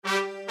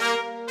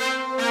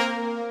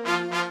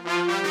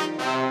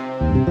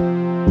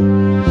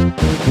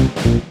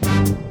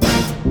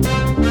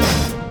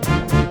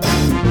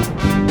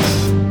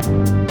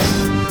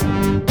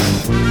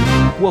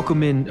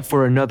Welcome in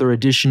for another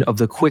edition of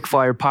the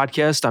Quickfire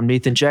Podcast. I'm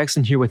Nathan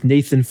Jackson here with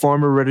Nathan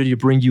Farmer, ready to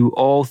bring you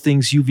all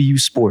things UVU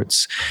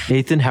sports.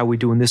 Nathan, how are we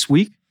doing this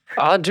week?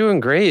 Doing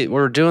great.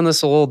 We're doing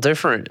this a little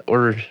different.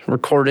 We're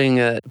recording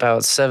at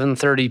about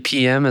 7:30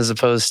 p.m. as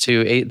opposed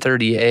to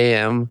 8:30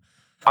 a.m.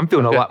 I'm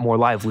feeling a lot more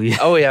lively.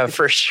 Oh, yeah,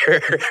 for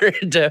sure.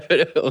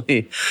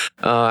 Definitely.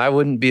 I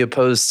wouldn't be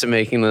opposed to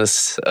making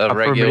this a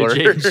regular.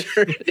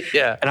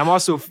 Yeah. And I'm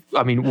also,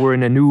 we're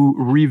in a new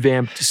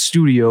revamped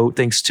studio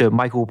thanks to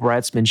Michael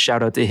Bratzman.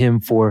 Shout out to him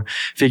for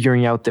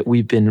figuring out that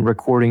we've been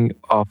recording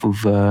off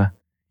of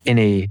in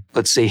a,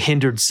 let's say,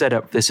 hindered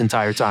setup this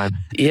entire time.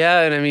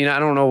 Yeah, and I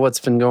don't know what's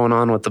been going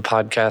on with the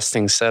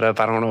podcasting setup.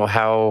 I don't know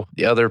how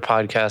the other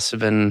podcasts have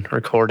been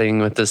recording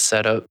with this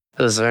setup.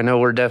 Because I know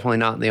we're definitely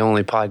not the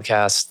only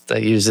podcast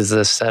that uses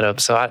this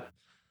setup. So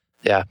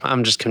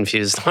I'm just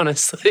confused,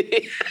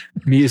 honestly.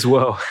 Me as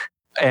well.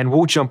 And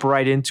we'll jump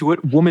right into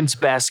it. Women's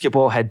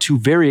basketball had two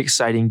very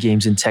exciting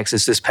games in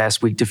Texas this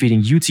past week,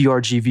 defeating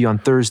UTRGV on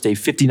Thursday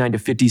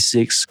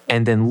 59-56,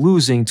 and then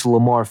losing to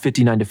Lamar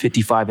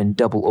 59-55 in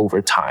double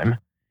overtime.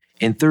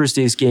 In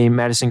Thursday's game,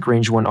 Madison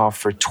Grange went off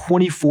for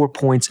 24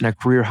 points and a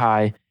career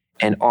high,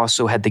 and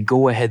also had the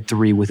go-ahead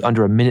three with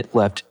under a minute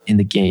left in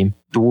the game.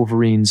 The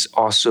Wolverines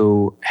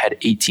also had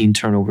 18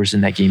 turnovers in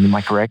that game. Am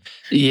I correct?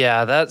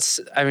 Yeah,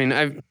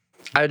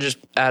 I just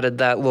added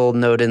that little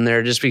note in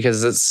there just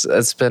because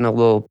it's been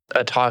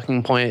a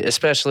talking point,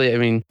 especially,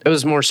 it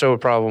was more so a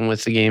problem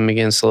with the game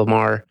against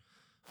Lamar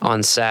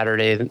on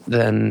Saturday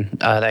than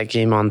that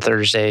game on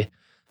Thursday.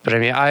 But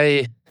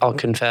I'll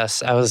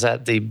confess, I was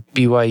at the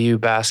BYU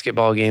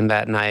basketball game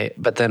that night,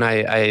 but then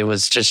I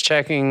was just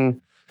checking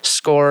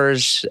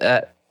scores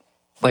at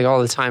like all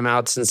the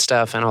timeouts and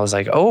stuff, and I was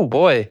like, oh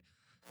boy,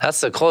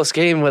 that's a close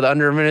game with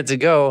under a minute to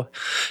go.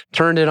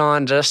 Turned it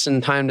on just in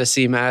time to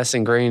see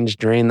Madison Grange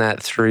drain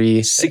that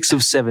three. 6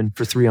 of 7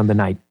 for 3 on the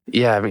night.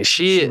 Yeah,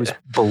 she was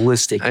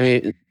ballistic.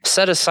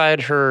 Set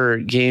aside her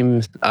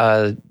game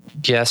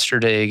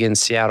yesterday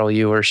against Seattle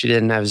U where she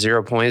didn't have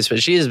 0 points,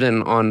 but she has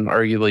been on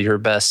arguably her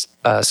best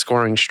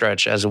scoring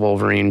stretch as a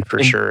Wolverine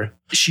for sure.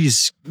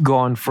 She's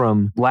gone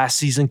from last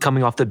season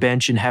coming off the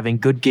bench and having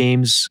good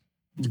games,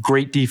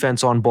 great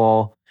defense on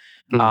ball,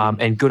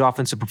 and good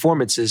offensive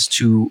performances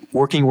to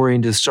working her way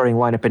into the starting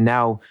lineup and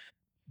now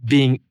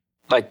being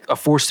like a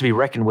force to be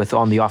reckoned with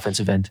on the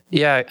offensive end.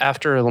 Yeah,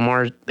 after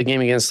the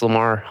game against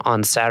Lamar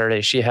on Saturday,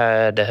 she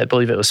had, I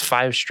believe it was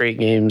 5 straight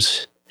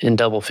games in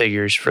double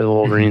figures for the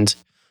Wolverines,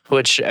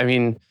 which,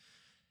 you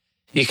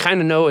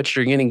kind of know what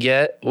you're going to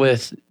get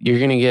you're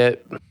going to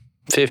get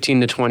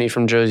 15 to 20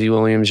 from Josie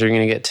Williams. You're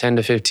going to get 10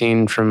 to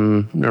 15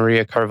 from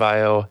Maria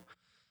Carvalho.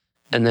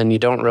 And then you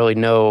don't really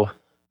know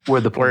where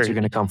the points are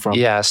going to come from.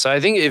 Yeah. So I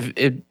think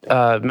if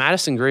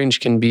Madison Grange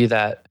can be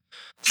that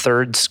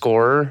third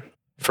scorer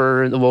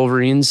for the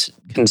Wolverines,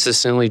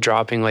 consistently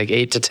dropping like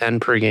 8 to 10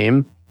 per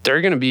game,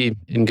 they're going to be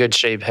in good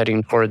shape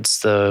heading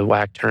towards the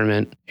WAC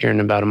tournament here in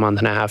about a month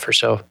and a half or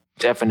so.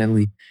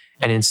 Definitely.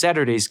 And in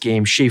Saturday's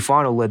game, Shea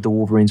Fano led the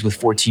Wolverines with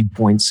 14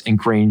 points, and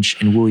Grange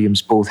and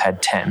Williams both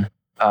had 10.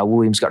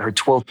 Williams got her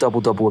 12th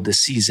double-double of the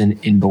season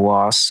in the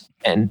loss,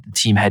 and the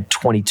team had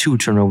 22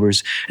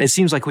 turnovers. And it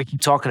seems like we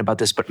keep talking about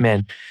this, but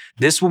man,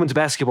 this women's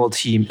basketball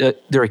team,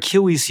 their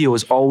Achilles heel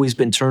has always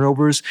been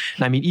turnovers.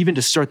 And even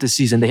to start the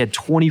season, they had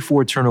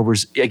 24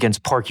 turnovers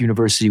against Park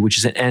University, which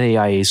is an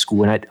NAIA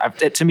school. And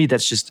to me,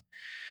 that's just,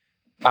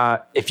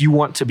 if you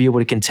want to be able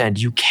to contend,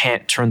 you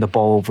can't turn the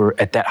ball over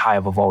at that high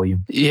of a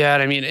volume. Yeah,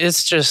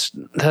 it's just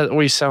that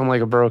we sound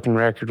like a broken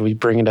record. We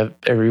bring it up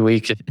every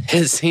week.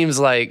 It seems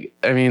like,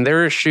 they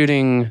were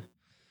shooting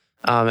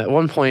at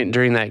one point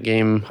during that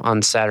game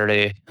on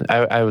Saturday.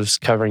 I was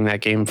covering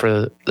that game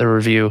for the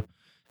review,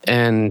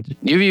 and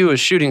UVU was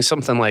shooting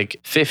something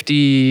like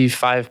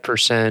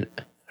 55%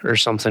 or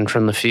something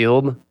from the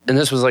field. And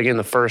this was like in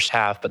the first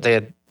half, but they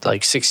had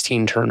like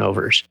 16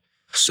 turnovers.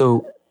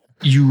 So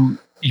you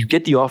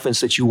get the offense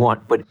that you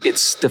want, but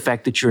it's the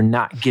fact that you're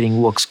not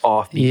getting looks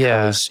off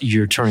because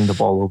you're turning the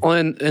ball over. Well,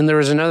 and there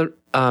was another,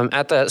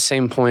 at that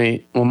same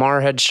point,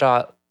 Lamar had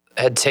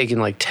taken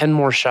like 10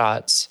 more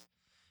shots.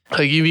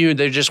 Like UVU,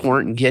 they just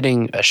weren't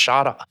getting a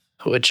shot off,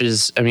 which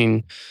is,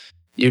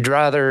 you'd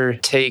rather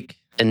take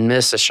and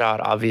miss a shot,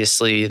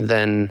 obviously,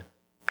 than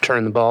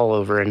turn the ball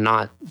over and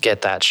not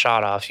get that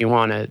shot off. You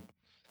want to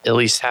at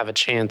least have a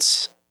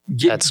chance.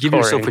 Give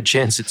yourself a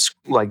chance. It's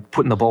like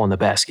putting the ball in the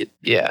basket.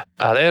 Yeah.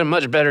 They had a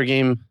much better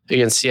game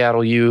against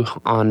Seattle U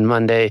on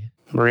Monday.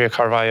 Maria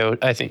Carvalho,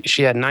 I think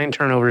she had 9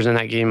 turnovers in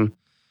that game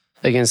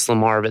against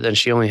Lamar, but then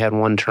she only had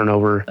 1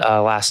 turnover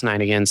last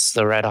night against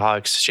the Red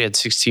Hawks. She had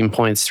 16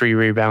 points, 3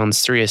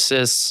 rebounds, 3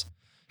 assists.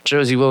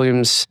 Josie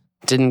Williams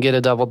didn't get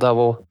a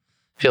double-double.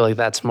 I feel like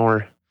that's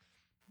more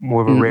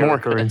of a rare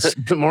occurrence.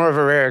 More of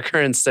a rare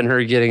occurrence than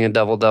her getting a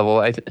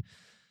double-double. And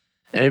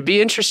it'd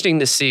be interesting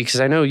to see,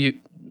 because I know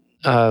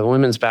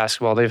women's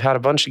basketball, they've had a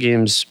bunch of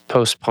games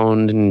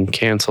postponed and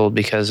canceled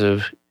because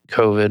of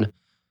COVID.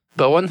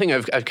 But one thing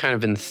I've kind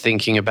of been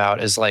thinking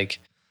about is like,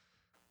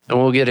 and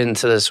we'll get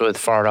into this with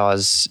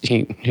Fardaws,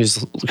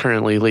 who's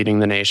currently leading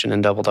the nation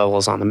in double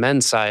doubles on the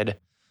men's side,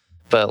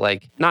 but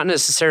like not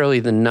necessarily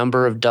the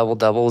number of double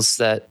doubles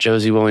that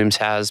Josie Williams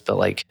has, but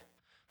like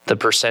the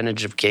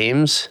percentage of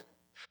games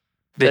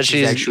that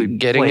she's actually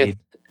getting played.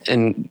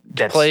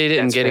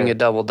 And getting a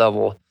double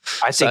double.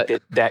 I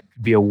think that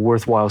could be a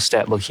worthwhile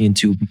stat looking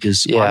into,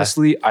 because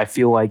honestly, I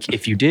feel like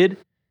if you did,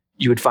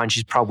 you would find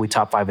she's probably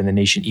top 5 in the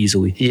nation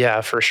easily.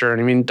 Yeah, for sure.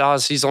 And I mean,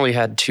 Dawes, he's only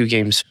had 2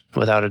 games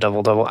without a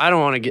double double. I don't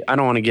want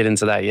to get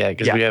into that yet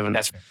because we haven't.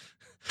 That's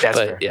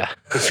fair. Yeah.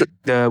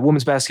 The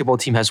women's basketball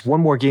team has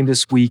one more game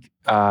this week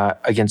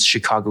against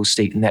Chicago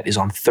State, and that is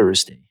on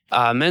Thursday.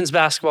 Men's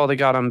basketball, they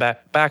got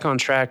back on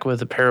track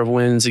with a pair of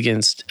wins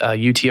against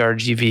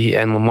UTRGV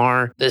and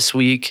Lamar this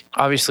week.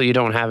 Obviously, you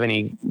don't have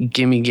any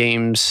gimme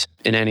games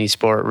in any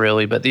sport,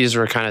 really, but these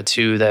were kind of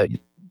 2 that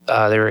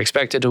they were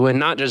expected to win,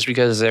 not just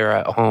because they're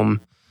at home,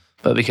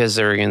 but because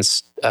they're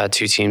against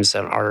 2 teams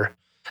that are,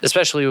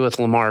 especially with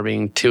Lamar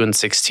being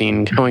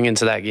 2-16 going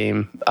into that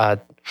game,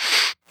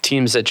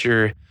 teams that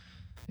you're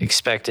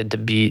expected to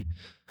beat.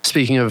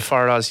 Speaking of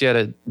Fardaws, he had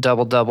a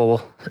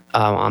double-double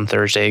on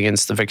Thursday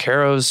against the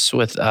Vaqueros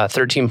with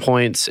 13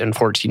 points and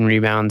 14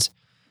 rebounds.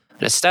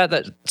 And a stat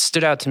that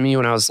stood out to me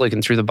when I was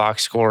looking through the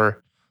box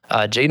score,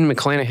 Jaden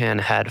McClanahan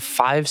had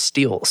 5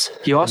 steals.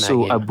 He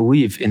also, I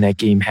believe, in that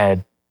game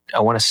had, I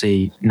want to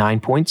say, 9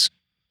 points.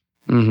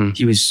 Mm-hmm.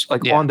 He was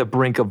on the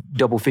brink of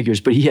double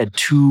figures, but he had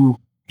 2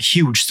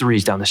 huge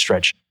threes down the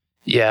stretch.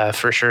 Yeah,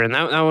 for sure. And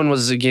that one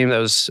was a game that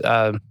was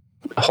a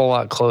whole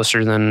lot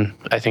closer than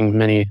I think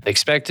many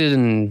expected.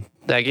 And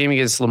that game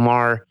against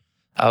Lamar,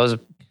 was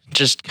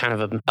just kind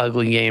of an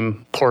ugly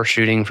game, poor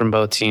shooting from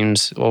both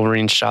teams.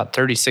 Wolverines shot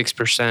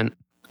 36%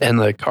 and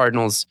the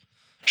Cardinals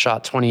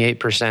shot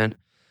 28%.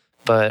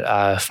 But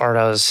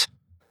Fardaws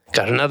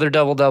got another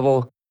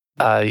double-double.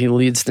 He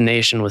leads the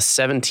nation with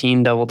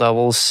 17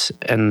 double-doubles.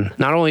 And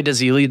not only does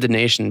he lead the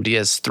nation, but he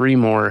has 3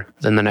 more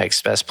than the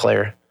next best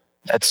player.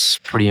 That's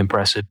pretty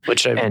impressive.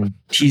 And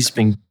he's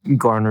been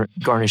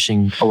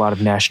garnishing a lot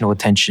of national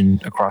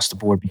attention across the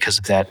board because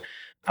of that.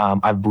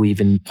 I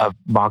believe in a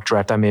mock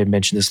draft, I may have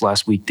mentioned this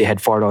last week, they had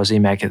Fardaws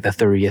Aimaq at the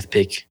 30th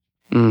pick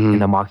in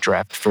the mock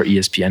draft for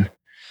ESPN.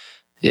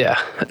 Yeah.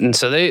 And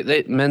so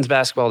they men's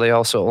basketball, they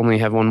also only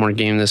have one more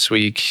game this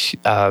week.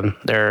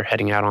 They're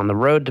heading out on the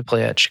road to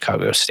play at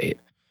Chicago State.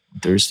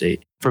 Thursday.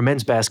 For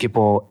men's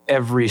basketball,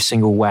 every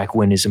single WAC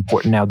win is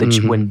important now that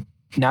you win.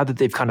 Now that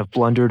they've kind of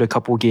blundered a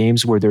couple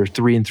games where they're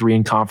 3-3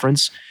 in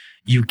conference,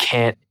 you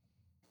can't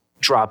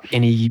drop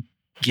any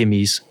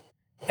gimmies,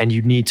 and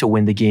you need to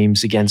win the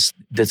games against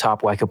the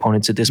top WAC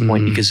opponents at this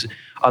point, because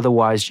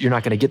otherwise you're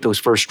not going to get those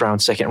first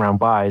round, second round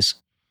buys,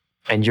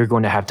 and you're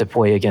going to have to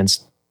play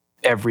against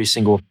every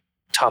single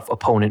tough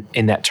opponent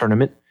in that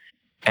tournament.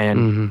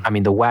 And I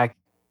mean, the WAC,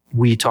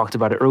 we talked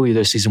about it earlier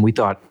this season. We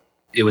thought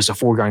it was a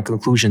foregone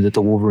conclusion that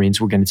the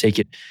Wolverines were going to take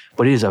it,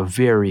 but it is a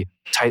very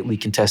tightly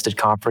contested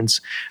conference,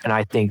 and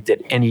I think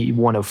that any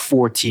one of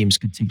 4 teams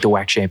could take the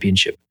WAC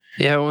championship.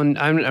 Yeah, when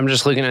I'm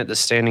just looking at the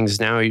standings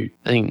now, I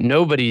think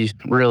nobody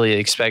really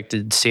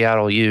expected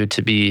Seattle U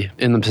to be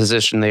in the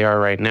position they are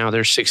right now.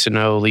 They're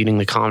 6-0, leading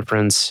the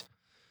conference.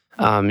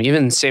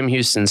 Even Sam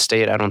Houston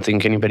State, I don't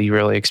think anybody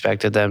really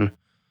expected them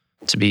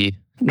to be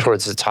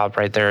towards the top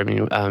right there. I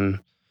mean,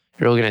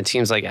 you're looking at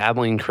teams like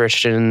Abilene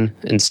Christian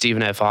and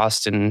Stephen F.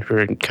 Austin, who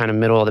are kind of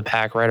middle of the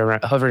pack, right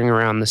around, hovering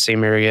around the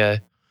same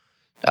area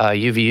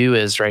UVU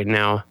is right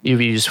now.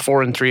 UVU is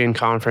 4-3 in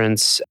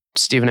conference.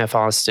 Stephen F.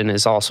 Austin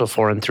is also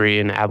 4-3,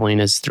 and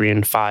Abilene is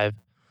 3-5.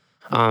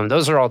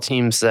 Those are all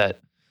teams that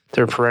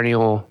they're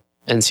perennial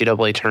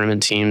NCAA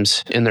tournament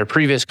teams in their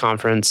previous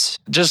conference.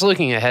 Just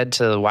looking ahead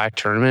to the WAC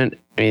tournament,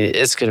 I mean,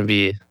 it's going to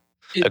be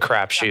a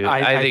crapshoot.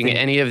 I think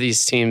any of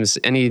these teams,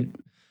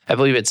 I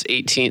believe it's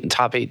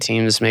top 8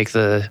 teams make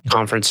the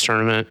conference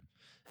tournament,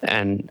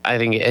 and I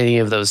think any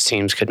of those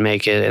teams could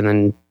make it and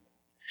then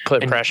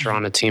put pressure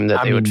on a team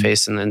that they would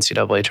face in the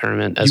NCAA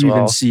tournament as well. You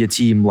even see a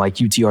team like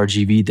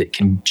UTRGV that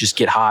can just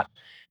get hot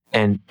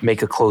and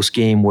make a close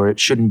game where it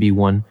shouldn't be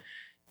one.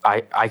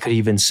 I could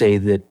even say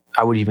that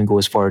I would even go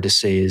as far to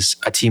say is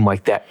a team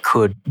like that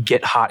could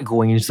get hot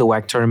going into the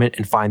WAC tournament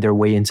and find their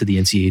way into the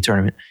NCAA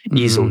tournament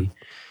easily.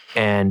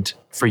 And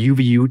for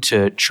UVU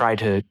to try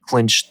to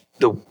clinch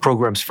the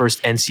program's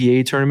first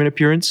NCAA tournament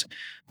appearance,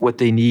 what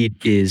they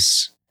need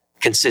is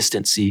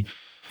consistency.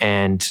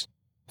 And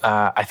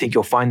I think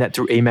you'll find that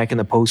through Aimaq in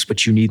the post,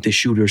 but you need the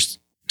shooters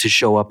to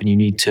show up, and you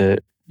need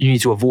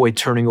to avoid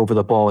turning over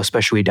the ball,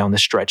 especially down the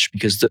stretch,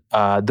 because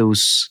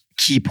those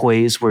key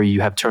plays where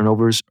you have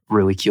turnovers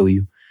really kill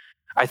you.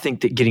 I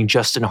think that getting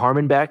Justin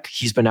Harmon back,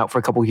 he's been out for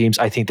a couple of games.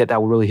 I think that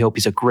will really help.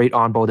 He's a great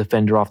on-ball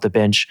defender off the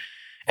bench.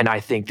 And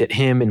I think that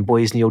him and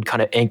Blaze Neal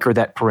kind of anchor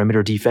that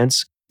perimeter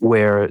defense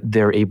where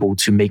they're able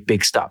to make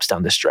big stops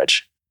down the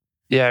stretch.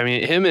 Yeah, I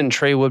mean, him and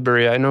Trey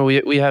Woodbury, I know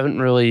we haven't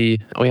really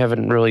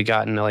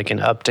gotten like an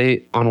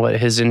update on what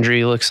his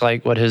injury looks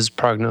like, what his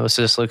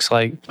prognosis looks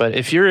like. But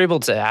if you're able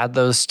to add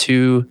those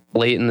 2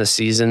 late in the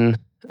season,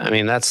 I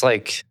mean, that's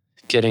like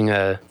getting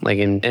an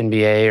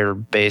NBA or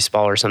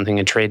baseball or something,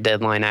 a trade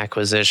deadline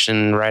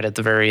acquisition right at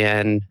the very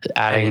end,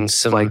 adding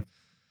some like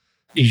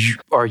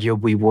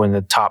arguably one of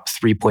the top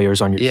 3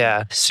 players on your team.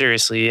 Yeah,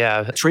 seriously,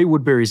 yeah. Trey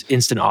Woodbury's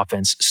instant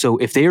offense. So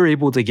if they are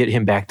able to get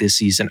him back this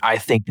season, I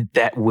think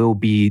that will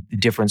be the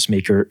difference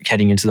maker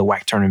heading into the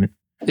WAC tournament.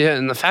 Yeah,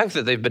 and the fact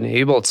that they've been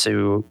able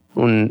to,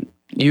 when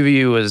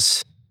UVU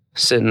was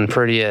sitting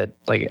pretty at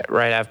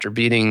right after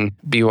beating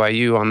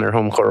BYU on their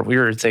home court, we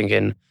were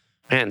thinking,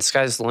 man,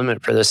 sky's the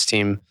limit for this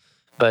team.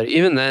 But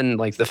even then,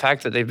 the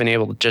fact that they've been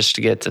able just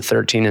to get to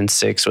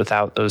 13-6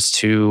 without those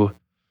 2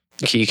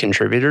 key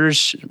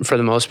contributors for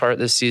the most part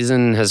this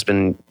season has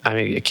been,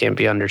 it can't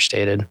be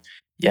understated.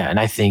 Yeah, and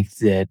I think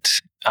that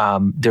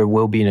there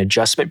will be an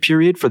adjustment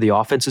period for the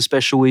offense,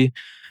 especially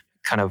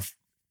kind of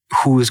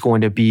who is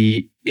going to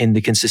be in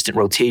the consistent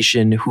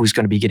rotation, who's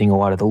going to be getting a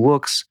lot of the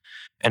looks.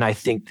 And I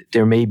think that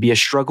there may be a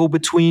struggle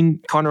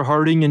between Connor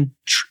Harding and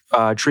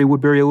Trey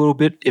Woodbury a little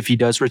bit if he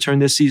does return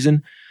this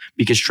season,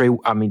 because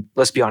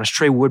let's be honest,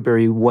 Trey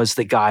Woodbury was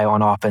the guy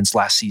on offense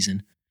last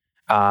season.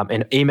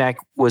 And Aimaq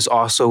was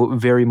also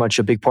very much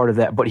a big part of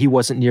that, but he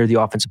wasn't near the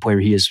offensive player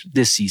he is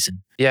this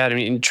season. Yeah,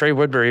 Trey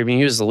Woodbury,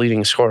 he was the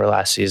leading scorer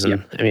last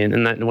season. Yeah.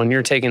 And that, when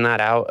you're taking that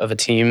out of a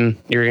team,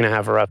 you're going to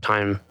have a rough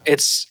time.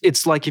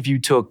 It's like if you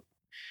took,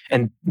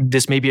 and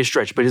this may be a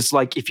stretch, but it's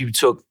like if you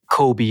took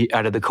Kobe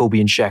out of the Kobe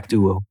and Shaq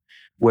duo,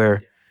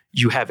 where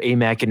you have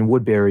Aimaq and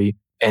Woodbury,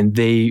 and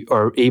they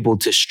are able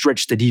to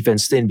stretch the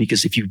defense thin,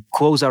 because if you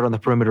close out on the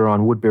perimeter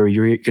on Woodbury,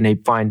 you're going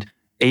to find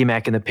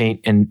Aimaq in the paint,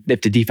 and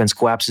if the defense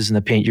collapses in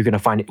the paint, you're going to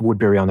find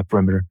Woodbury on the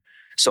perimeter.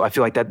 So I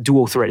feel like that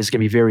dual threat is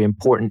going to be very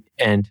important,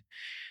 and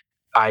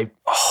I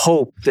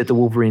hope that the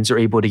Wolverines are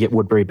able to get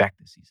Woodbury back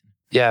this season.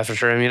 Yeah, for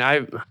sure.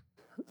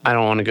 I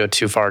don't want to go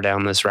too far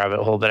down this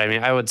rabbit hole, but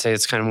I would say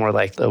it's kind of more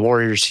like the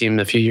Warriors team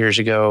a few years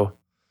ago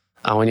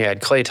when you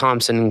had Klay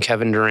Thompson and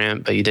Kevin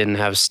Durant, but you didn't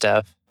have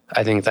Steph.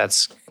 I think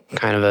that's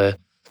kind of a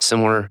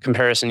similar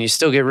comparison. You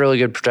still get really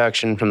good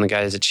production from the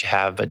guys that you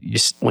have, but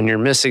when you're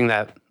missing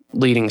that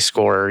leading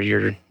scorer,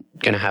 you're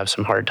going to have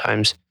some hard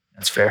times.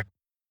 That's fair.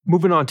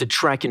 Moving on to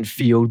track and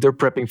field, they're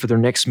prepping for their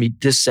next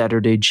meet this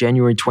Saturday,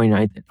 January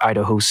 29th at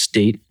Idaho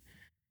State.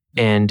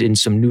 And in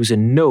some news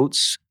and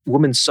notes,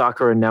 women's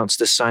soccer announced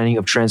the signing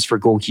of transfer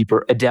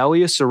goalkeeper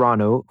Adalia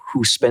Serrano,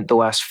 who spent the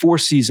last 4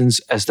 seasons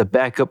as the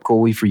backup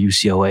goalie for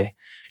UCLA.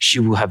 She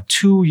will have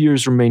 2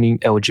 years remaining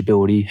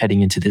eligibility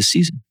heading into this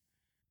season.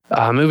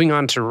 Moving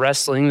on to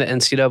wrestling, the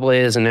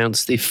NCAA has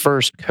announced the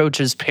first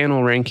coaches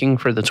panel ranking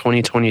for the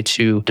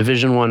 2022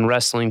 Division I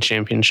Wrestling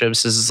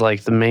Championships. This is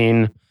like the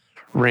main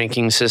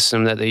ranking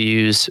system that they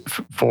use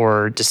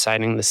for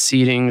deciding the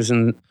seedings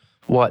and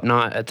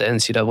whatnot at the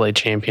NCAA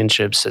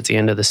Championships at the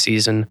end of the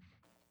season.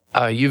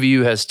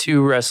 UVU has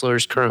 2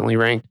 wrestlers currently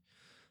ranked.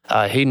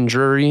 Hayden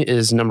Drury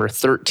is number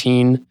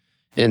 13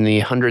 in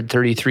the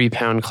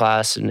 133-pound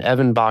class, and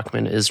Evan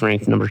Bachman is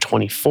ranked number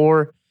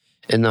 24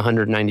 in the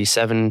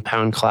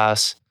 197-pound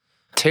class.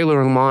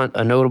 Taylor Lamont,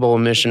 a notable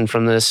omission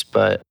from this,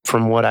 but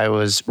from what I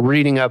was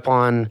reading up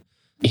on,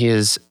 he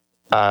is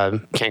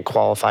can't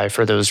qualify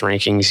for those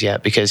rankings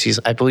yet because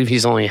I believe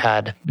he's only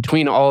had,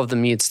 between all of the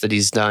meets that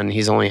he's done,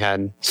 he's only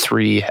had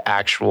 3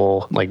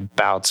 actual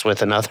bouts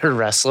with another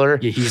wrestler.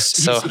 Yeah, he's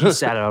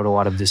sat out a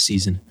lot of this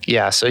season.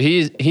 Yeah, so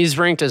he's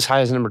ranked as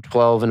high as number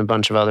 12 in a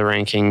bunch of other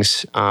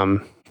rankings.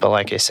 But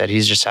like I said, he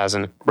just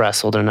hasn't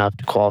wrestled enough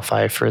to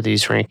qualify for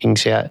these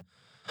rankings yet.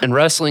 And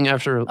wrestling,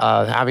 after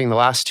having the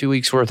last 2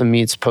 weeks worth of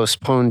meets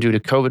postponed due to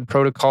COVID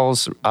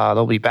protocols,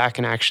 they'll be back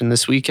in action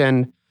this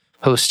weekend,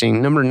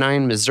 hosting number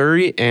 9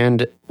 Missouri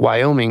and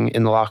Wyoming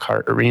in the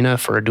Lockhart Arena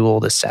for a duel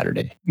this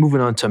Saturday.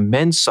 Moving on to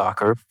men's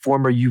soccer,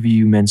 former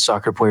UVU men's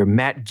soccer player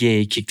Matt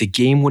Gay kicked a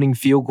game-winning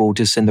field goal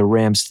to send the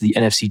Rams to the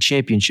NFC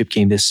Championship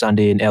game this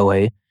Sunday in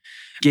LA.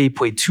 Gay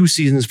played 2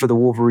 seasons for the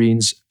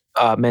Wolverines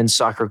men's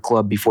soccer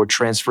club before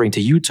transferring to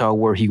Utah,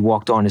 where he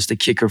walked on as the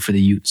kicker for the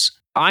Utes.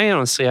 I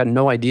honestly had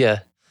no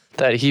idea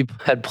that he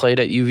had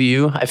played at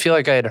UVU. I feel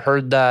like I had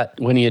heard that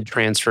when he had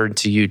transferred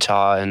to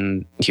Utah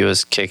and he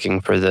was kicking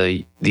for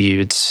the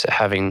Utes,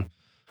 having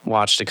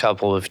watched a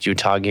couple of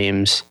Utah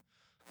games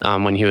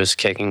when he was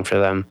kicking for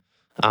them.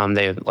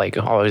 They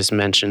always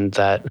mentioned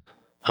that,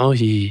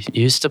 he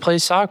used to play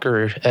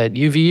soccer at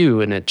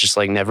UVU, and it just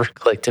never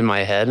clicked in my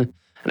head.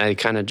 And I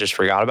kind of just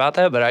forgot about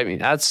that. But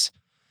obviously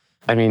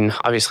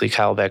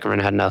Kyle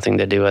Beckerman had nothing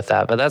to do with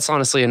that, but that's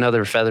honestly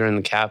another feather in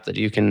the cap that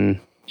you can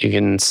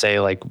say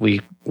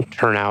we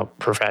turn out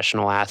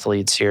professional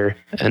athletes here.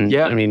 And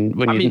yeah,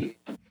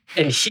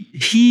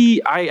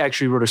 I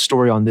actually wrote a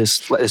story on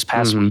this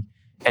past week,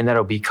 and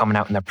that'll be coming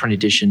out in the print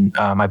edition,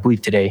 I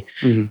believe today.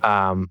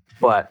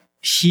 But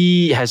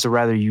he has a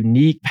rather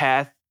unique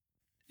path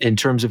in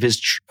terms of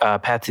his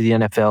path to the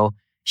NFL.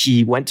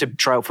 He went to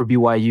try out for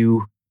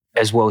BYU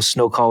as well as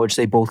Snow College.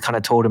 They both kind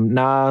of told him,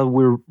 nah,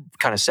 we're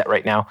kind of set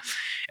right now.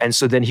 And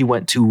so then he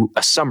went to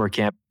a summer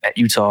camp at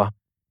Utah,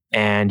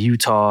 and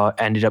Utah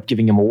ended up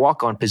giving him a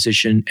walk-on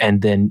position.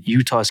 And then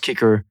Utah's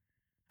kicker,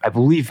 I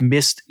believe,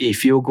 missed a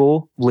field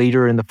goal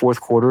later in the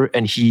fourth quarter,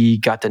 and he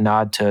got the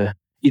nod to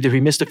Either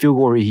he missed a field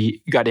goal or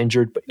he got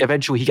injured, but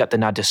eventually he got the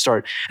nod to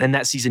start. And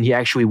that season he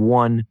actually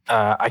won.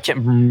 I can't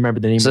remember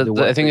the name of the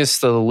award. I think it's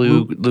the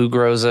Lou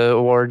Groza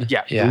Award.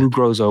 Yeah, the Lou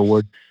Groza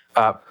Award.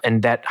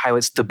 And that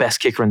highlights the best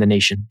kicker in the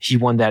nation. He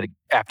won that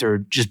after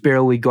just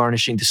barely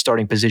garnishing the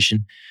starting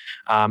position,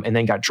 and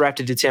then got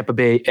drafted to Tampa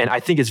Bay. And I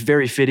think it's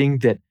very fitting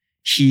that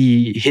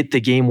he hit the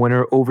game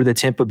winner over the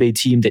Tampa Bay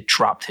team that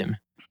dropped him.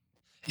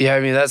 Yeah,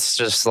 I mean, that's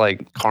just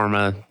like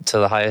karma to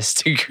the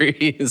highest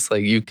degree. It's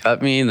like, you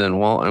cut me, then,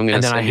 well, I'm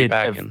going to send you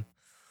back. And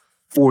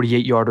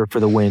 48-yarder for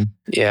the win.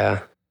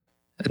 Yeah.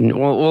 And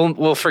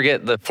we'll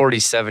forget the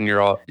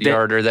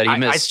 47-yarder that he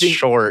missed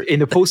short. In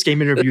the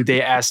post-game interview,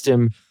 they asked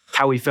him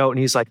how he felt, and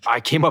he's like, I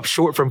came up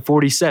short from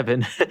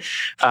 47.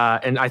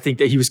 And I think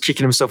that he was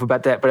kicking himself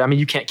about that. But, I mean,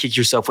 you can't kick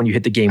yourself when you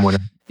hit the game winner.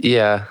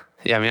 Yeah.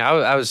 Yeah, I mean,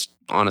 I was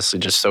honestly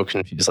just so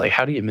confused. Like,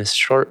 how do you miss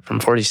short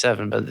from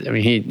 47? But, I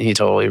mean, he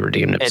totally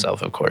redeemed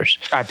himself, of course.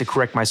 I have to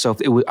correct myself.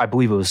 I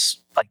believe it was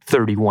like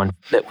 31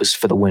 that was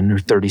for the win, or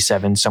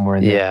 37, somewhere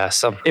in there. Yeah.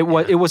 It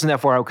wasn't that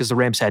far out because the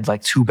Rams had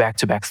like 2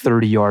 back-to-back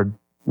 30-yard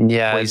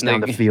plays down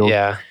the field.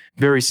 Yeah.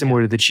 Very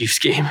similar to the Chiefs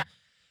game.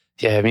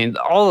 Yeah, I mean,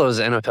 all those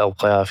NFL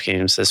playoff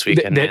games this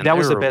weekend. That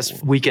was the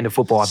best weekend of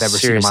football I've ever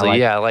seen in my life.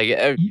 Yeah, like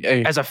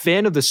as a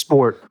fan of the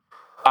sport,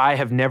 I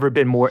have never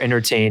been more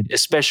entertained,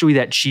 especially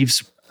that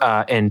Chiefs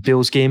and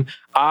Bills game.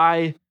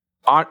 I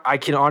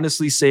can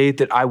honestly say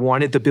that I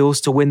wanted the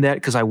Bills to win that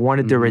because I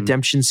wanted their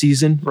redemption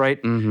season,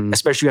 right? Mm-hmm.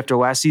 Especially after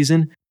last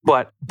season.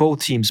 But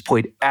both teams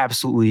played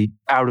absolutely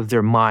out of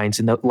their minds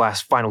in the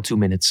final 2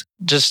 minutes.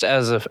 Just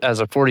as a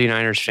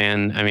 49ers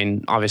fan, I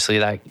mean, obviously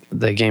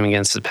the game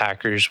against the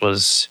Packers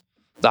was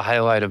the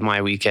highlight of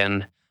my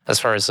weekend as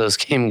far as those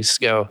games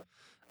go.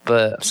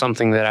 But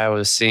something that I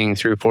was seeing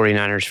through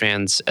 49ers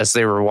fans as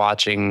they were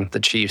watching the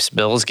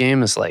Chiefs-Bills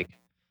game is like,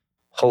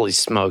 holy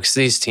smokes,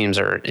 these teams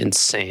are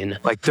insane.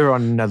 Like, they're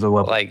on another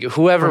level. Like,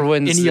 whoever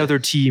wins... Any other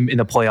team in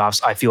the playoffs,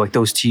 I feel like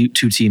those two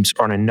teams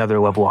are on another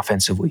level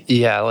offensively.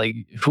 Yeah, like,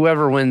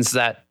 whoever wins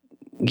that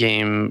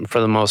game, for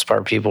the most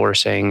part, people were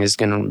saying is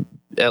going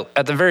to,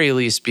 at the very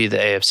least, be the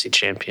AFC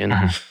champion.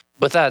 Mm-hmm.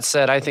 With that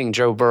said, I think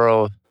Joe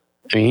Burrow,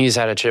 I mean, he's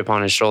had a chip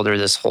on his shoulder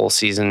this whole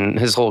season,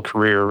 his whole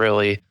career,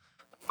 really.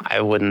 I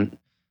wouldn't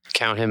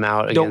count him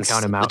out against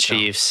the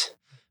Chiefs. No.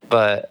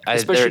 But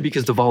especially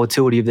because the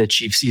volatility of the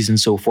Chiefs season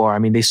so far. I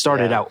mean, they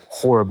started out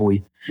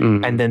horribly,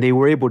 and then they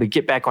were able to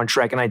get back on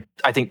track. And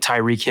I think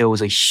Tyreek Hill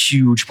was a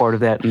huge part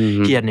of that.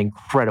 Mm-hmm. He had an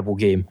incredible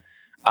game.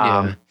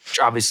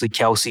 Obviously,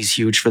 Kelsey's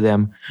huge for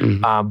them.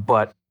 Mm-hmm.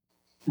 But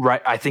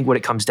I think what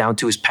it comes down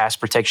to is pass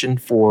protection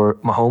for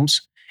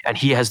Mahomes. And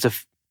he has the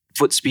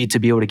foot speed to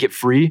be able to get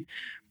free.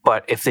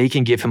 But if they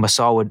can give him a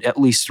solid at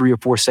least 3 or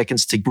 4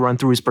 seconds to run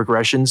through his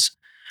progressions,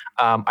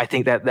 I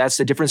think that's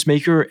the difference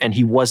maker, and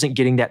he wasn't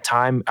getting that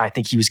time. I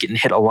think he was getting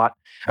hit a lot.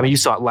 I mean, you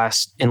saw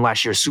it in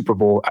last year's Super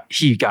Bowl.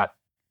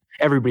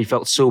 Everybody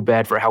felt so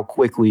bad for how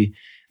quickly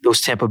those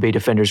Tampa Bay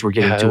defenders were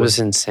getting to it. It was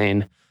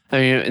insane. I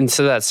mean, and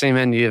to that same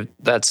end,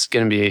 that's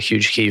going to be a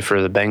huge key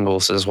for the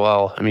Bengals as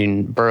well. I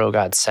mean, Burrow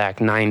got sacked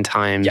 9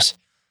 times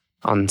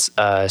on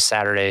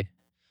Saturday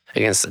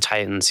against the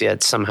Titans,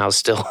 yet somehow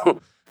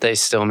they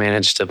still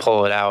managed to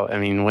pull it out. I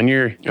mean,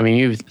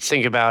 you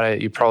think about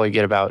it, you probably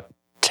get about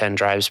 10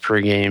 drives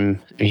per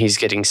game. I mean, he's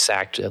getting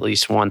sacked at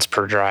least once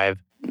per drive.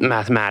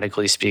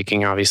 Mathematically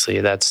speaking, obviously,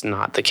 that's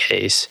not the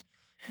case.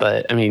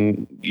 But, I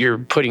mean, you're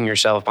putting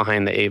yourself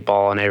behind the 8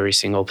 ball on every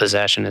single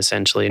possession,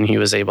 essentially, and he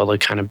was able to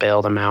kind of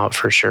bail them out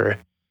for sure.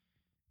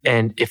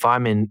 And if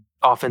I'm in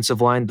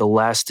offensive line, the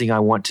last thing I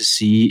want to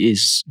see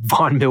is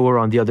Von Miller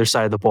on the other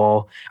side of the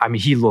ball. I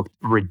mean, he looked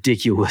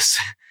ridiculous.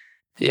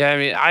 Yeah, I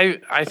mean,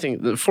 I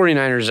think the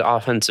 49ers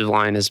offensive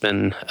line has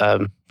been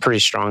pretty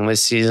strong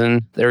this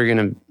season.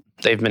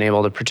 They've been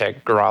able to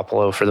protect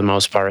Garoppolo for the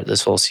most part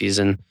this whole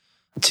season.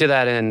 To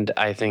that end,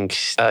 I think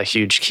a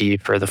huge key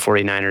for the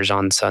 49ers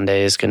on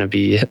Sunday is going to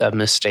be a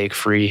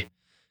mistake-free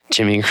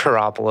Jimmy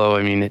Garoppolo.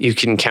 I mean, you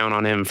can count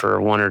on him for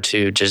 1 or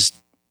 2 just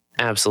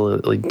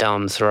absolutely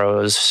dumb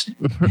throws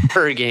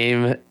per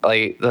game.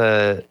 Like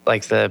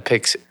the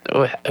picks.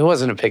 It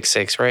wasn't a pick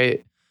 6,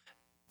 right?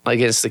 Like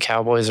against the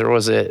Cowboys, or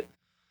was it?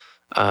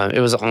 It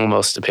was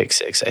almost a pick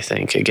 6, I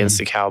think, against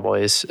the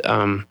Cowboys.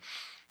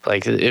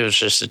 Like, it was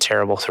just a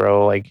terrible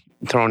throw, like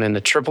thrown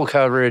into triple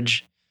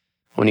coverage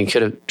when he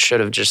should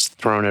have just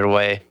thrown it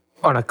away.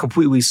 On a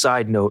completely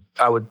side note,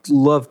 I would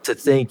love to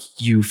thank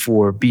you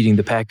for beating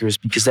the Packers,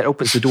 because that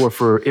opens the door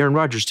for Aaron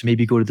Rodgers to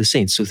maybe go to the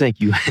Saints. So thank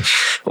you.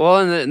 Well,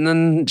 and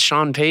then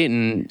Sean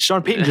Payton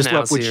just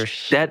left,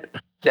 which that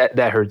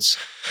hurts.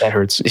 That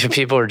hurts.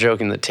 People are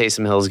joking that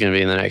Taysom Hill is going to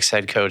be the next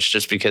head coach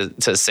just because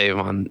to save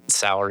on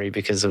salary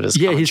because of his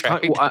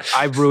contract.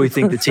 I really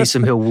think that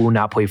Taysom Hill will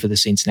not play for the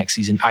Saints next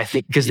season. I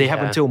think because they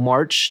have until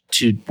March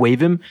to waive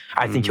him.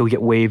 I think he'll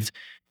get waived.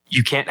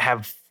 You can't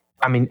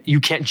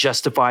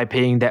justify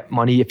paying that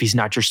money if he's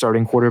not your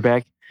starting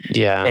quarterback.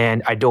 Yeah.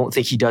 And I don't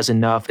think he does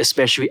enough,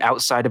 especially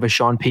outside of a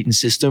Sean Payton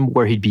system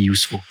where he'd be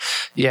useful.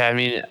 Yeah, I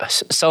mean,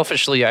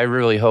 selfishly, I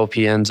really hope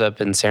he ends up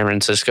in San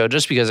Francisco,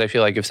 just because I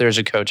feel like if there's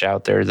a coach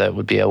out there that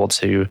would be able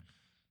to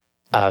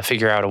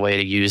figure out a way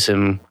to use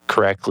him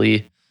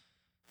correctly.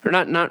 Or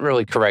not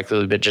really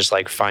correctly, but just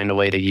like find a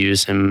way to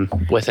use him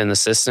within the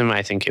system,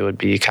 I think it would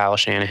be Kyle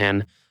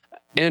Shanahan.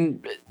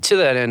 And to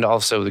that end,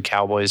 also the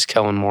Cowboys,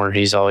 Kellen Moore,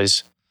 he's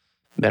always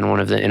been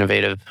one of the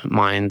innovative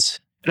minds.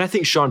 And I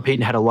think Sean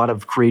Payton had a lot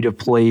of creative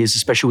plays,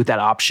 especially with that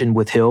option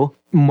with Hill,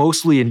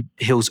 mostly in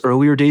Hill's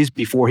earlier days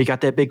before he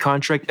got that big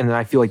contract. And then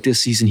I feel like this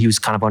season he was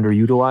kind of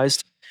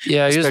underutilized.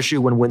 Yeah, especially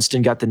when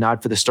Winston got the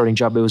nod for the starting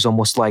job. It was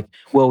almost like,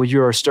 well,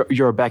 you're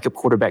a backup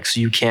quarterback, so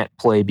you can't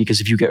play because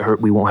if you get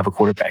hurt, we won't have a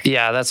quarterback.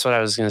 Yeah, that's what I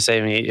was going to say.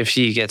 I mean, if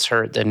he gets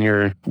hurt, then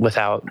you're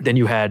without. Then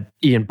you had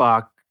Ian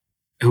Bach,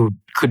 who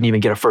couldn't even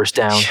get a first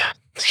down.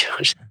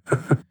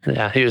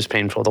 Yeah, he was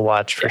painful to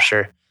watch for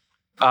sure.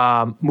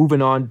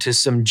 Moving on to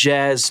some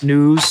Jazz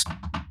news.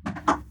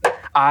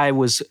 I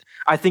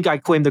think I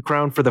claimed the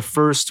crown for the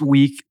first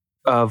week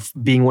of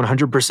being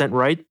 100%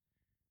 right.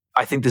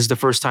 I think this is the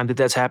first time that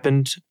that's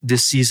happened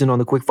this season on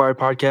the Quickfire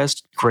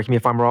podcast. Correct me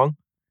if I'm wrong.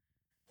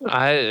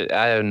 I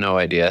have no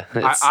idea.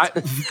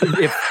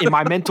 If in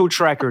my mental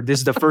tracker, this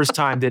is the first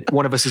time that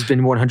one of us has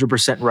been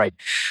 100% right.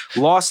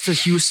 Lost to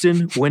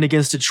Houston, win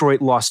against Detroit,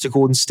 lost to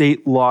Golden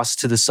State, lost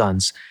to the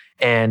Suns.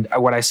 And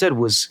what I said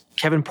was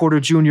Kevin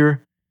Porter Jr.,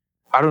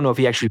 I don't know if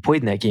he actually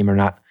played in that game or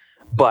not,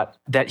 but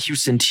that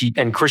Houston team,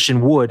 and Christian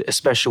Wood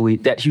especially,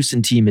 that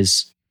Houston team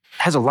has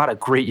a lot of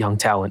great young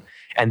talent,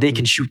 and they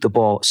can shoot the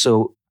ball.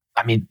 So,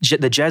 I mean,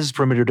 the Jazz's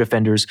perimeter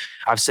defenders,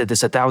 I've said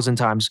this 1,000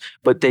 times,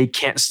 but they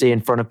can't stay in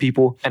front of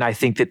people. And I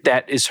think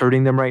that is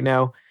hurting them right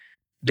now.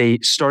 They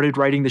started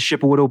riding the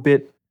ship a little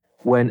bit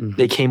when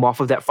they came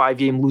off of that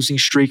 5-game losing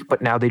streak,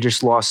 but now they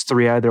just lost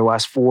 3 out of their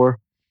last 4.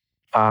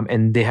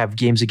 And they have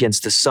games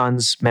against the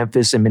Suns,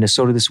 Memphis, and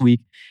Minnesota this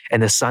week.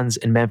 And the Suns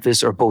and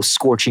Memphis are both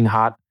scorching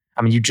hot.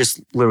 I mean, you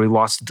just literally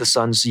lost to the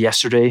Suns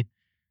yesterday.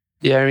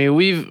 Yeah, I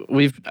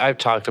mean, I've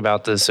talked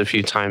about this a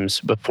few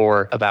times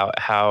before about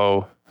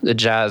how the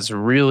Jazz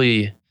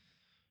really,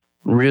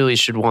 really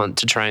should want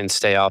to try and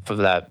stay off of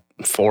that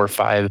 4 or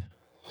 5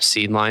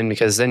 seed line,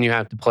 because then you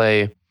have to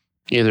play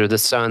either the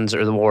Suns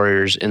or the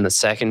Warriors in the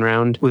second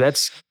round. Well,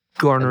 that's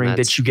garnering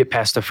that you get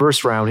past the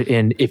first round.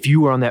 And if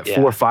you were on that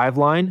 4 or 5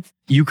 line,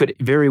 you could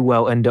very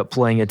well end up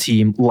playing a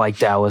team like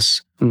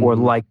Dallas or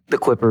like the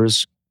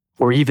Clippers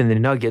or even the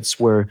Nuggets,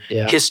 where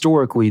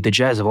historically the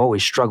Jazz have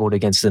always struggled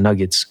against the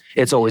Nuggets.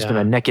 It's always been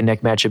a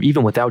neck-and-neck matchup,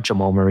 even without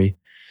Jamal Murray.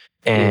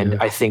 And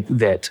I think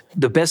that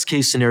the best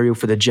case scenario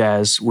for the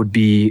Jazz would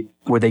be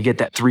where they get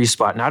that 3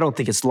 spot. And I don't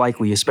think it's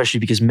likely, especially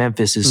because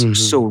Memphis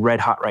is so red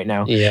hot right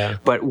now. Yeah.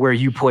 But where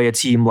you play a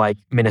team like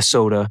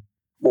Minnesota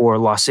or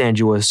Los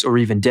Angeles or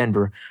even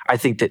Denver, I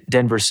think that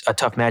Denver's a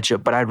tough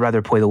matchup, but I'd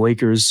rather play the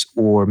Lakers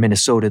or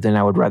Minnesota than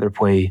I would rather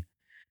play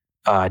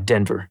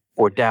Denver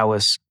or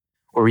Dallas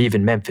or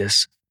even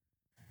Memphis.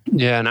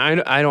 Yeah, and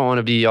I don't want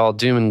to be all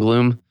doom and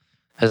gloom,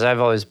 because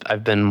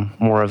I've been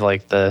more of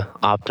like the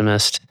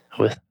optimist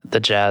with the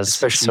Jazz,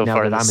 especially so now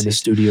far that I'm in the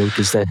studio,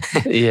 because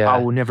I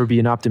will never be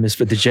an optimist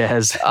for the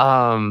Jazz.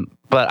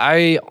 But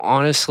I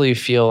honestly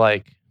feel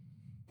like,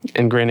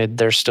 and granted,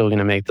 they're still going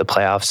to make the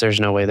playoffs. There's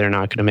no way they're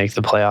not going to make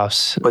the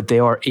playoffs. But they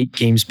are 8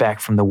 games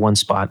back from the 1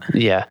 spot.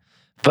 Yeah,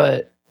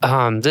 but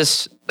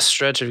this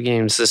stretch of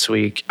games this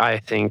week, I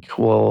think,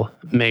 will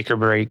make or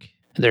break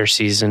their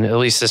season, at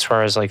least as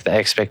far as like the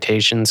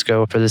expectations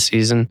go for the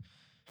season.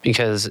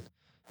 Because,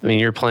 I mean,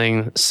 you're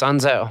playing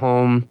Suns at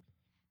home,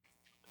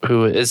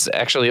 who is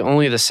actually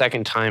only the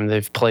second time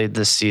they've played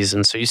this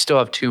season. So you still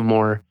have 2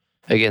 more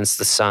against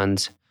the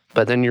Suns.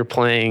 But then you're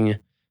playing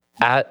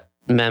at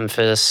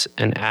Memphis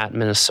and at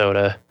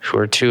Minnesota, who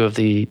are 2 of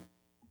the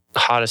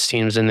hottest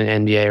teams in the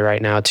NBA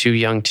right now, 2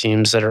 young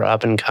teams that are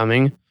up and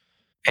coming.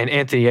 And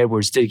Anthony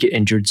Edwards did get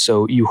injured,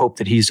 so you hope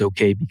that he's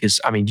okay, because,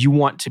 I mean, you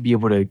want to be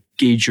able to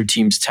gauge your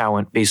team's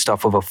talent based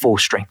off of a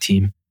full-strength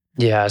team.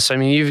 Yeah, so, I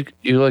mean,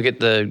 you look at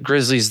the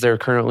Grizzlies, they're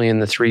currently in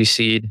the 3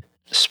 seed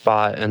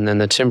spot, and then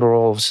the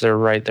Timberwolves, they're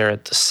right there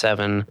at the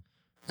 7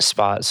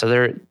 spot.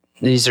 So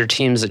these are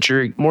teams that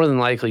you're more than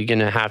likely going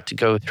to have to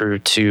go through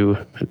to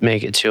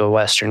make it to a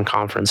Western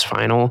Conference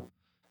final.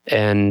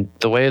 And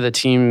the way the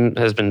team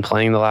has been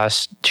playing the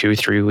last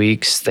 2-3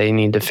 weeks, they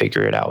need to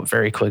figure it out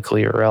very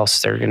quickly, or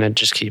else they're going to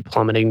just keep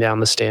plummeting down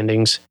the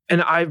standings.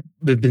 And I've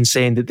been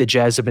saying that the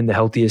Jazz have been the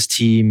healthiest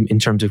team in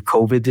terms of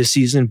COVID this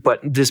season, but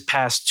these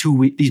past 2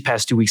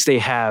 weeks, they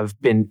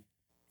have been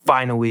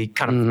finally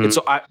kind of,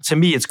 to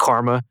me, it's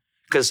karma,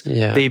 because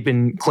they've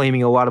been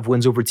claiming a lot of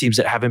wins over teams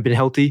that haven't been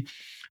healthy,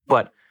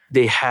 but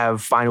they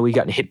have finally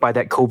gotten hit by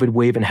that COVID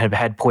wave and have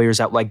had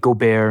players out like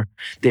Gobert.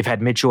 They've had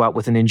Mitchell out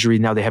with an injury.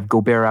 Now they have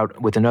Gobert out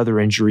with another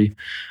injury.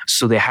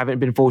 So they haven't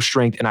been full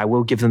strength, and I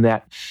will give them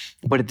that.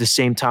 But at the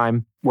same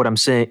time, what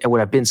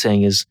I've been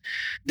saying is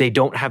they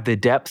don't have the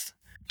depth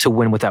to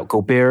win without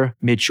Gobert,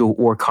 Mitchell,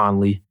 or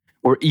Conley.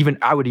 Or even,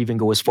 I would even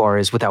go as far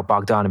as without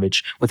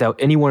Bogdanovich. Without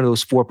any one of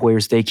those 4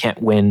 players, they can't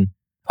win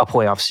a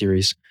playoff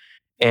series.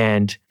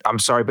 And I'm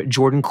sorry, but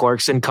Jordan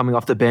Clarkson coming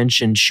off the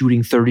bench and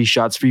shooting 30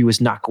 shots for you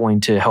is not going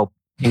to help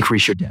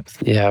increase your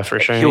depth. Yeah, for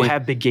sure. He'll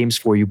have big games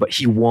for you, but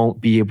he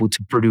won't be able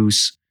to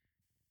produce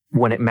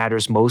when it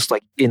matters most,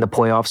 like in the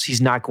playoffs, he's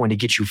not going to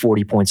get you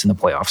 40 points in the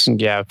playoffs.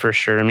 Yeah, for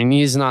sure. I mean,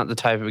 he's not the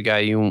type of guy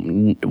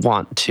you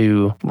want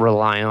to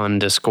rely on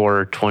to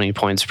score 20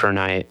 points per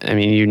night. I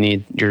mean, you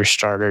need your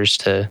starters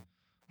to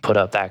put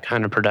up that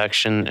kind of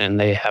production, and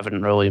they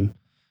haven't really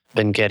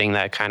been getting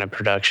that kind of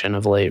production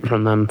of late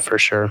from them, for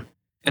sure.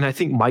 And I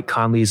think Mike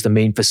Conley is the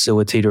main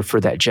facilitator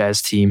for that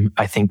Jazz team.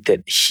 I think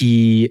that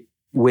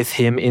with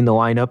him in the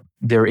lineup,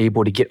 they're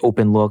able to get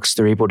open looks.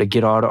 They're able to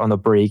get out on the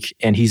break,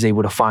 and he's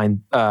able to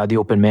find the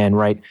open man,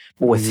 right?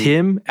 But with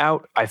him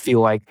out, I feel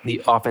like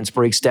the offense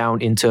breaks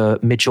down into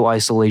Mitchell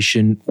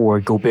isolation or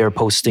Gobert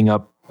posting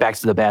up back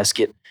to the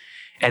basket.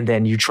 And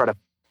then you try to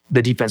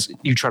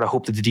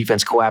hope that the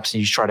defense collapses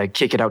and you try to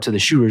kick it out to the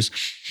shooters.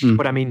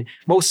 But I mean,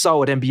 most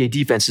solid NBA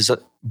defenses,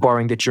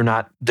 barring that you're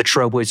not the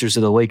Trailblazers or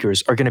the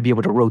Lakers, are going to be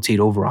able to rotate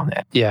over on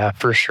that. Yeah,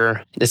 for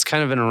sure. It's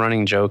kind of been a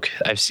running joke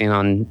I've seen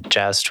on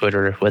Jazz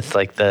Twitter with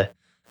like the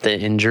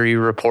injury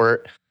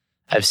report.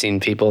 I've seen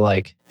people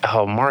like,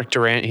 oh, Mark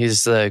Durant,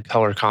 he's the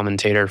color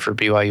commentator for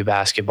BYU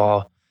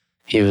basketball.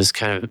 He was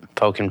kind of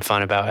poking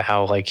fun about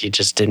how like he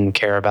just didn't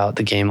care about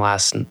the game I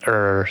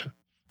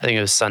think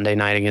it was Sunday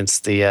night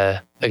against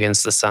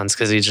the Suns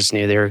because he just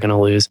knew they were going to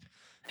lose.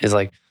 He's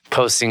like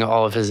posting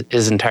all of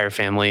his entire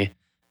family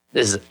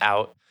is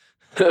out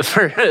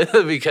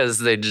because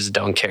they just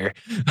don't care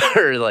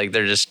or like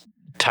they're just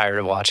tired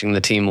of watching the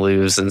team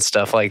lose and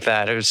stuff like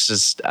that. It was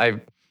just, I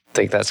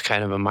think that's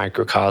kind of a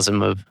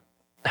microcosm of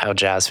how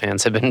Jazz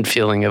fans have been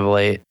feeling of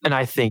late. And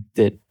I think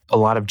that a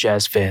lot of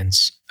Jazz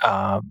fans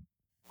are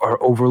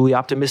overly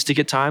optimistic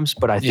at times,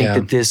 but I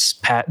think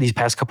that these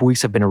past couple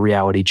weeks have been a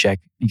reality check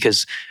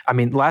because, I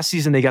mean, last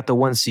season they got the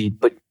 1 seed,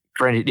 but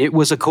granted, it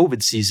was a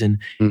COVID season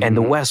and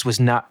the West was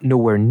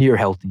nowhere near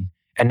healthy.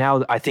 And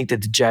now I think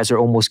that the Jazz are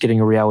almost getting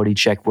a reality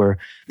check where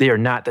they are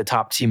not the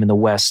top team in the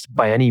West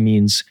by any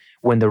means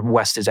when the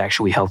West is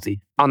actually healthy.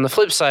 On the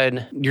flip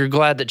side, you're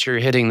glad that you're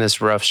hitting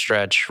this rough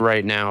stretch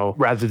right now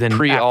rather than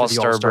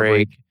pre-All-Star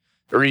break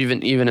or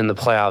even in the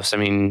playoffs. I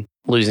mean,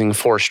 losing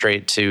 4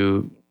 straight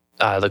to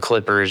the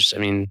Clippers, I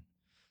mean,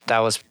 that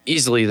was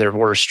easily their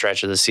worst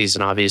stretch of the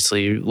season,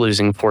 obviously,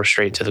 losing 4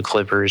 straight to the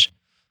Clippers.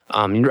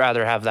 You'd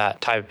rather have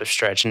that type of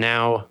stretch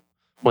now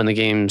when the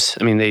games,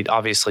 I mean, they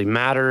obviously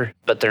matter,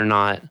 but they're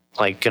not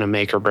like going to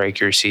make or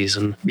break your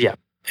season. Yeah.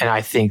 And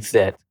I think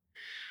that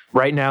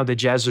right now the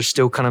Jazz are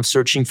still kind of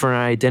searching for an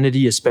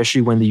identity,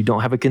 especially when you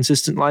don't have a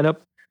consistent lineup.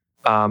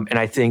 And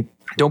I think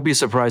don't be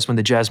surprised when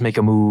the Jazz make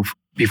a move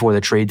before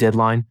the trade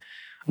deadline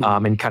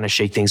and kind of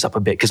shake things up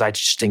a bit. Because I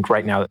just think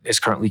right now, as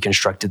currently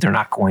constructed, they're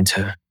not going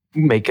to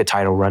make a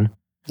title run.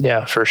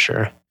 Yeah, for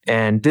sure.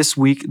 And this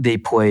week they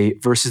play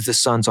versus the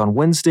Suns on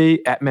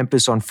Wednesday, at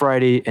Memphis on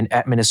Friday, and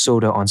at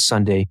Minnesota on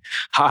Sunday.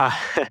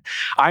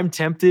 I'm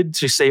tempted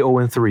to say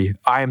 0-3.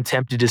 I am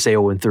tempted to say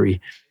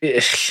 0-3.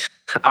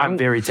 I'm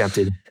very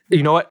tempted.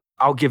 You know what?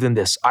 I'll give them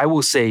this. I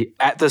will say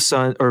at the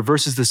Sun or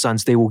versus the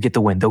Suns, they will get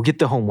the win. They'll get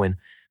the home win,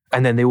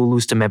 and then they will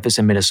lose to Memphis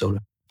and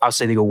Minnesota. I'll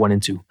say they go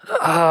 1-2.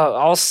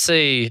 I'll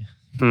say,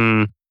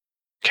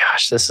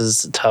 gosh, this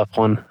is a tough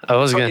one.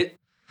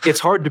 It's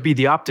hard to be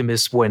the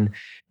optimist when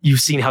you've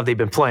seen how they've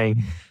been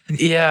playing.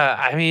 Yeah,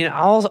 I mean,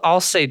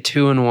 I'll say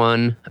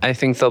 2-1. I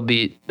think they'll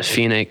beat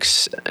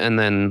Phoenix and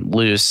then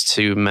lose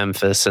to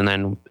Memphis and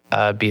then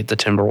beat the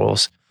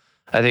Timberwolves.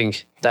 I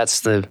think that's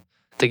the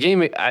game.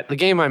 The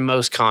game I'm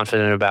most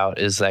confident about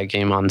is that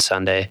game on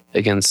Sunday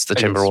against the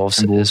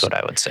Timberwolves. Is what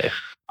I would say.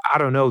 I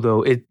don't know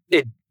though. It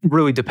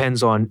really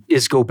depends on,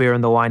 is Gobert in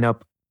the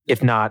lineup?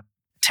 If not,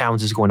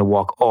 Towns is going to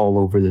walk all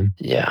over them.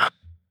 Yeah,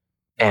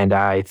 and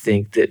I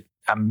think that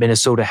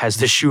Minnesota has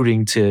the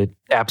shooting to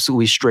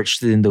absolutely stretch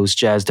thin those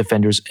Jazz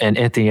defenders, and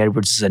Anthony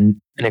Edwards is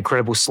an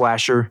incredible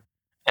slasher,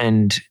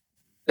 and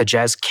the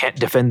Jazz can't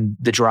defend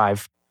the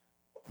drive.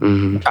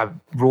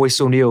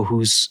 Royce O'Neal,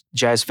 who's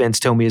Jazz fans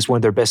tell me is one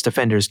of their best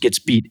defenders, gets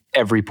beat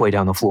every play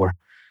down the floor.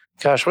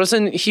 Gosh, was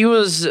he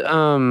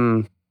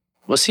the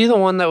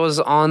one that was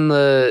on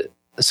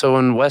so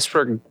when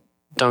Westbrook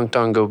dunked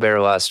on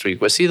Gobert last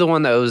week, was he the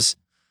one that was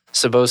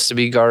supposed to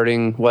be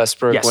guarding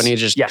Westbrook when he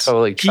just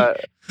totally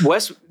cut?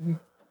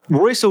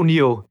 Royce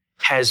O'Neal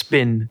has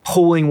been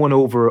pulling one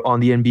over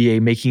on the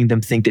NBA, making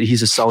them think that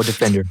he's a solid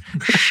defender.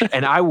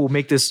 And I will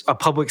make this a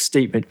public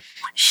statement.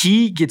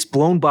 He gets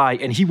blown by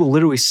and he will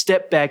literally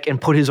step back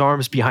and put his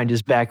arms behind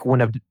his back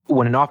when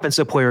an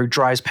offensive player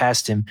drives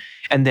past him.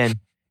 And then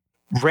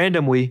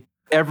randomly,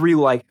 every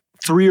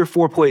 3 or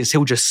 4 plays,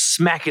 he'll just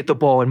smack at the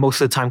ball and most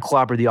of the time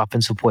clobber the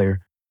offensive player.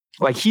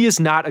 Like, he is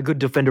not a good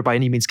defender by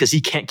any means because he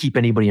can't keep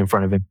anybody in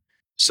front of him.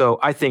 So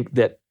I think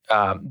that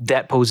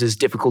that poses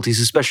difficulties,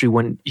 especially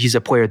when he's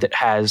a player that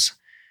has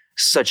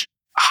such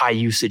high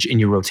usage in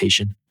your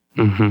rotation.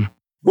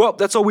 Well,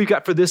 that's all we've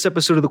got for this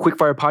episode of the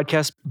Quickfire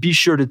Podcast. Be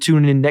sure to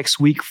tune in next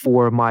week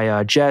for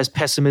my Jazz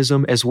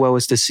pessimism, as well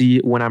as to see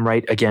when I'm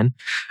right again,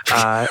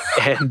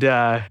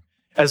 and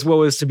as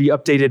well as to be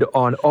updated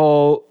on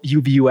all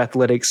UVU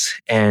athletics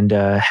and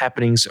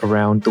happenings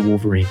around the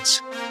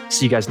Wolverines.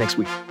 See you guys next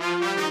week.